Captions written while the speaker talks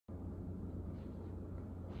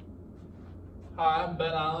Hi, I'm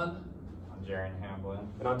Ben Allen. I'm Jaron Hamblin.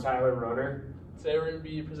 And I'm Tyler Roeder. Today we're going to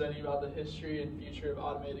be presenting about the history and future of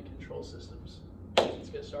automated control systems. Let's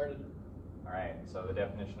get started. All right, so the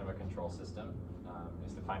definition of a control system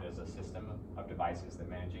is defined as a system of devices that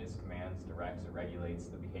manages, commands, directs, or regulates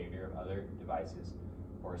the behavior of other devices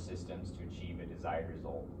or systems to achieve a desired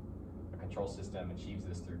result. A control system achieves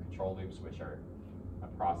this through control loops, which are a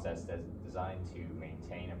process that's designed to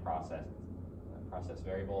maintain a process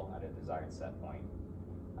variable at a desired set point.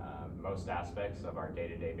 Most aspects of our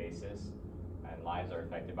day-to-day basis and lives are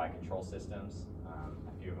affected by control systems.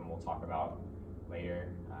 A few of them we'll talk about later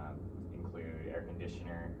include air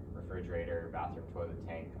conditioner, refrigerator, bathroom toilet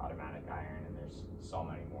tank, automatic iron, and there's so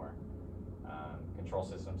many more. Control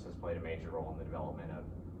systems has played a major role in the development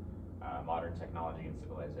of modern technology and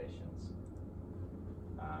civilizations.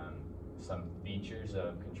 Some features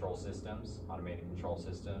of control systems, automated control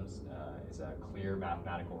systems, is a clear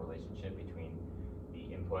mathematical relationship between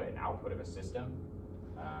the input and output of a system.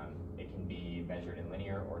 It can be measured in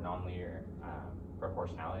linear or nonlinear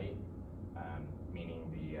proportionality, meaning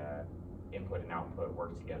the input and output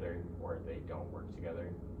work together or they don't work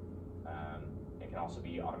together. It can also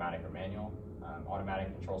be automatic or manual.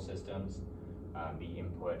 Automatic control systems, the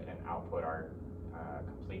input and output are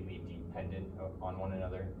completely dependent on one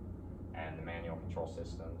another, and the manual control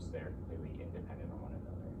systems, they're completely independent on one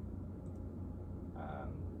another.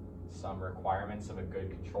 Some requirements of a good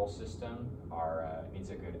control system are it needs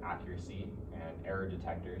a good accuracy, and error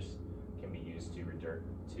detectors can be used to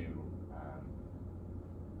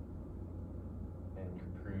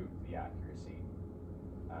improve the accuracy.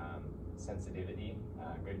 Sensitivity,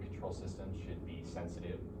 good control systems should be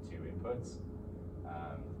sensitive to inputs.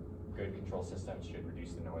 Good control systems should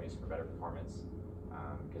reduce the noise for better performance,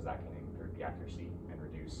 because that can improve the accuracy and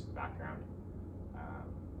reduce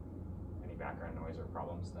any background noise or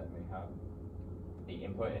problems that may have. The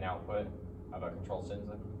input and output of a control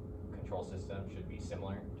system should be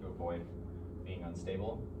similar to avoid being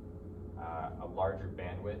unstable. A larger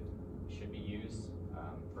bandwidth should be used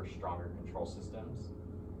for stronger control systems,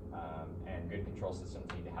 and good control systems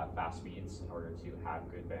need to have fast speeds in order to have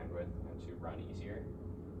good bandwidth and to run easier,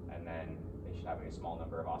 and then they should have a small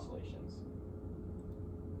number of oscillations.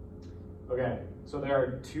 Okay, so there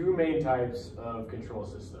are two main types of control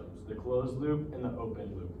systems, the closed loop and the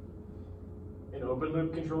open loop. An open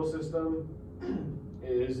loop control system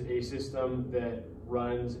is a system that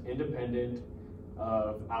runs independent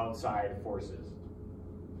of outside forces.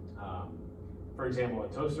 For example, a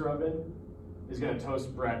toaster oven is going to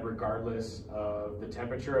toast bread regardless of the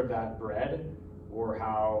temperature of that bread or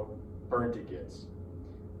how burnt it gets.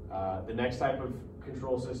 The next type of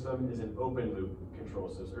control system is an open loop control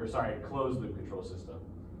system, closed loop control system.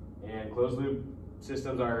 And closed loop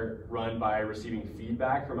systems are run by receiving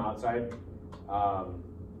feedback from outside,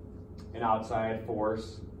 an outside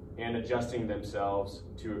force, and adjusting themselves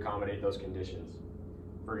to accommodate those conditions.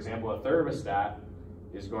 For example, a thermostat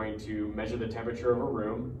is going to measure the temperature of a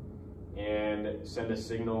room and send a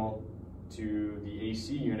signal to the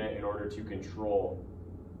AC unit in order to control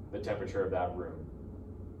the temperature of that room.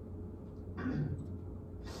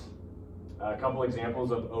 A couple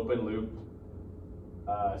examples of open loop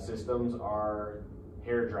systems are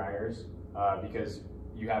hair dryers, because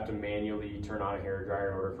you have to manually turn on a hair dryer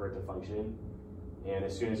in order for it to function. And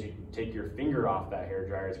as soon as you take your finger off that hair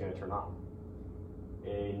dryer, it's going to turn off.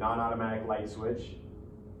 A non-automatic light switch,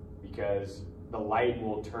 because the light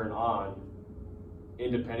will turn on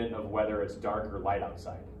independent of whether it's dark or light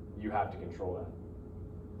outside. You have to control that.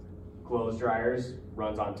 Clothes dryers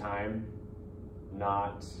runs on time.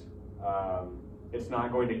 It's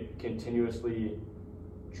not going to continuously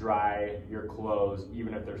dry your clothes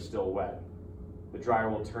even if they're still wet. The dryer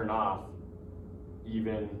will turn off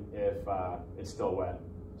even if it's still wet.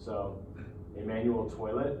 So a manual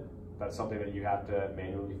toilet, that's something that you have to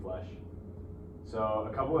manually flush. So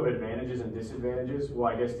a couple of advantages and disadvantages.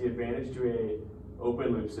 Well, I guess the advantage to a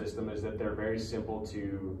open loop system is that they're very simple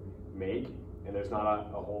to make, and there's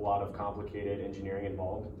not a whole lot of complicated engineering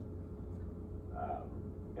involved.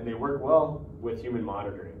 And they work well with human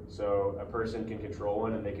monitoring. So a person can control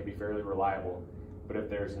one and they can be fairly reliable. But if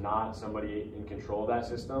there's not somebody in control of that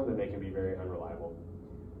system, then they can be very unreliable.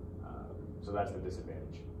 So that's the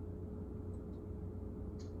disadvantage.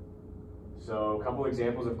 So a couple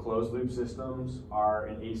examples of closed loop systems are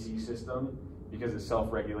an AC system, because it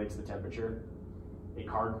self-regulates the temperature. A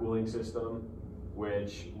car cooling system,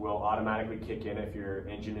 which will automatically kick in if your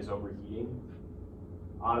engine is overheating.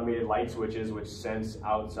 Automated light switches, which sense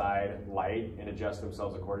outside light and adjust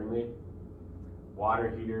themselves accordingly.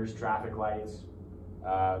 Water heaters, traffic lights,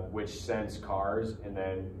 which sense cars and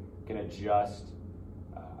then can adjust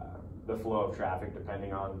the flow of traffic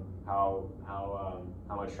depending on how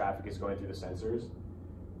much traffic is going through the sensors,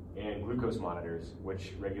 and glucose monitors,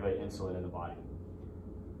 which regulate insulin in the body.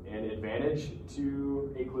 An advantage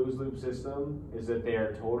to a closed loop system is that they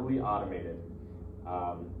are totally automated.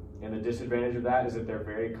 And the disadvantage of that is that they're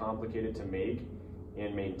very complicated to make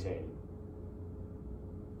and maintain.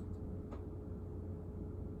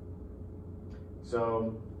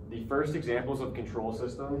 So the first examples of control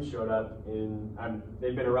systems showed up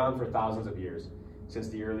they've been around for thousands of years, since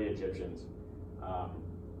the early Egyptians.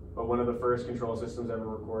 But one of the first control systems ever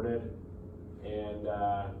recorded and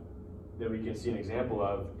that we can see an example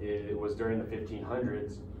of, it was during the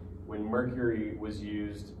 1500s when mercury was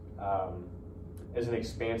used as an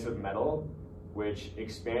expansive metal, which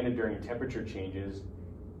expanded during temperature changes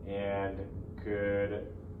and could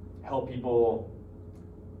help people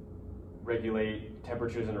regulate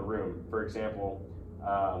temperatures in a room. For example,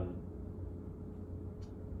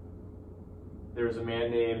 there was a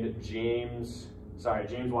man named James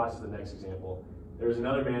Watts is the next example. There was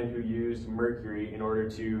another man who used mercury in order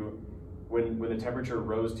to, when the temperature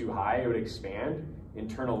rose too high, it would expand and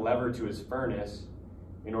turn a lever to his furnace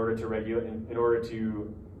in order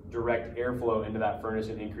to direct airflow into that furnace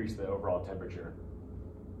and increase the overall temperature.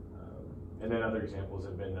 And then other examples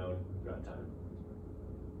have been known throughout time.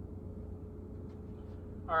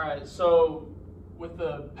 All right, so with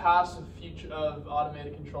the past and future of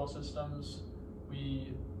automated control systems,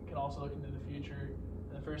 we can also look into the future.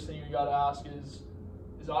 And the first thing we got to ask is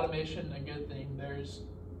automation a good thing? There's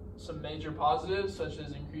some major positives, such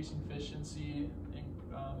as increasing efficiency,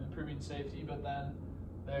 improving safety, but then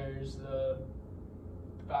there's the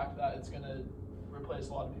fact that it's going to replace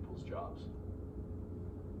a lot of people's jobs.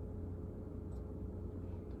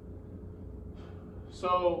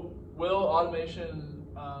 So will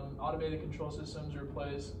automated control systems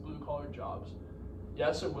replace blue-collar jobs?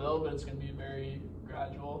 Yes, it will, but it's going to be very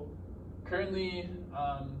gradual. Currently,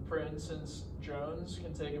 for instance, drones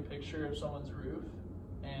can take a picture of someone's roof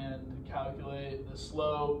and calculate the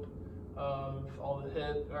slope of all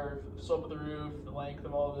the slope of the roof, the length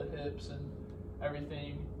of all the hips and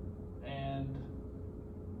everything, and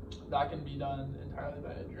that can be done entirely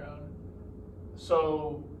by a drone.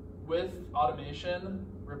 So with automation,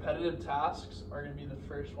 repetitive tasks are going to be the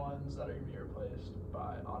first ones that are going to be replaced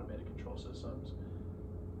by automated control systems.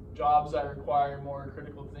 Jobs that require more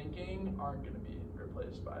critical thinking aren't going to be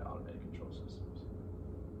replaced by automated control systems.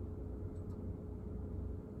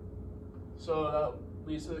 So that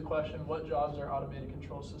leads to the question, what jobs are automated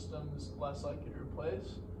control systems less likely to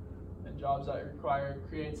replace? And jobs that require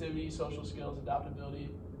creativity, social skills, adaptability,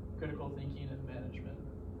 critical thinking, and management.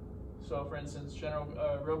 So for instance,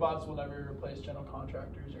 robots will never replace general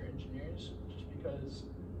contractors or engineers, just because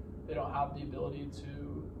they don't have the ability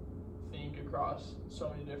to think across so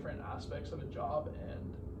many different aspects of a job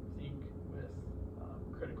and think with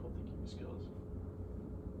critical thinking skills.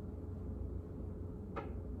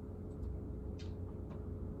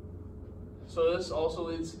 So this also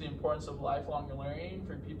leads to the importance of lifelong learning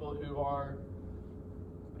for people who are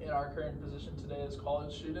in our current position today as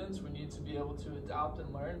college students. We need to be able to adapt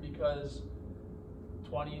and learn, because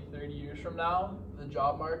 20, 30 years from now, the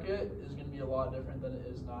job market is going to be a lot different than it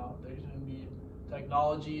is now. There's going to be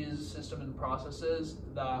technologies, systems, and processes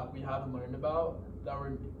that we haven't learned about that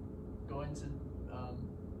we're going to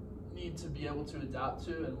need to be able to adapt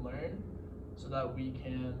to and learn so that we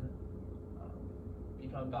can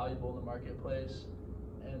become valuable in the marketplace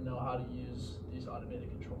and know how to use these automated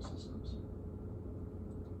control systems.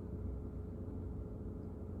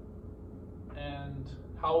 And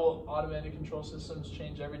how will automated control systems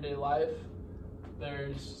change everyday life?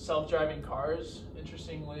 There's self-driving cars.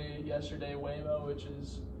 Interestingly, yesterday Waymo, which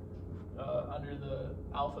is under the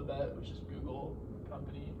Alphabet, which is Google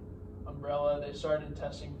company umbrella, they started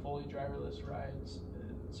testing fully driverless rides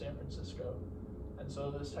in San Francisco. And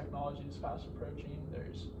so this technology is fast approaching.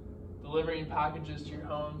 There's delivering packages to your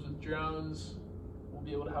homes with drones. We'll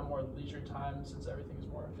be able to have more leisure time since everything is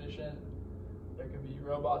more efficient. There could be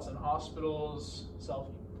robots in hospitals,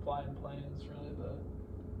 self-flying planes. Really, the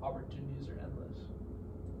opportunities are endless.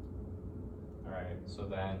 All right, so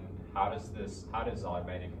then how does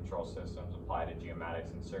automated control systems apply to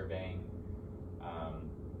geomatics and surveying?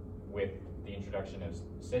 With the introduction of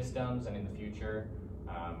systems, and in the future,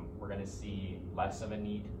 we're going to see less of a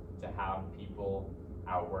need to have people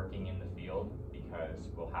out working in the field, because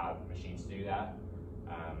we'll have machines to do that.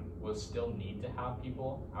 We'll still need to have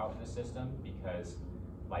people out in the system, because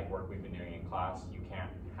like work we've been doing in class, you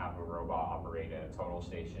can't have a robot operate a total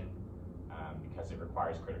station because it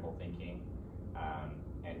requires critical thinking.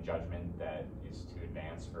 and judgment that is too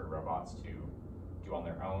advanced for robots to do on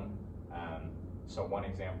their own. So one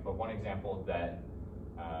example that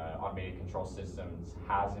automated control systems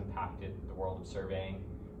has impacted the world of surveying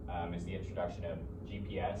is the introduction of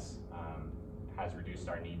GPS. Has reduced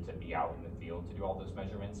our need to be out in the field to do all those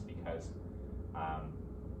measurements because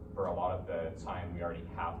for a lot of the time we already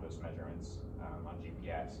have those measurements on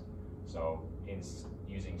GPS. So in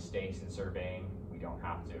using stakes in surveying, we don't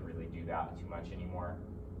have to really do that too much anymore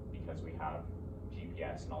because we have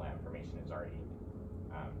GPS and all that information is already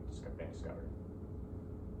been discovered.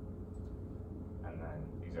 And then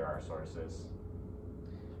these are our sources.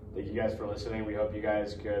 Thank you guys for listening. We hope you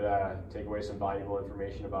guys could take away some valuable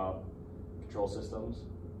information about control systems.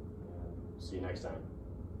 See you next time.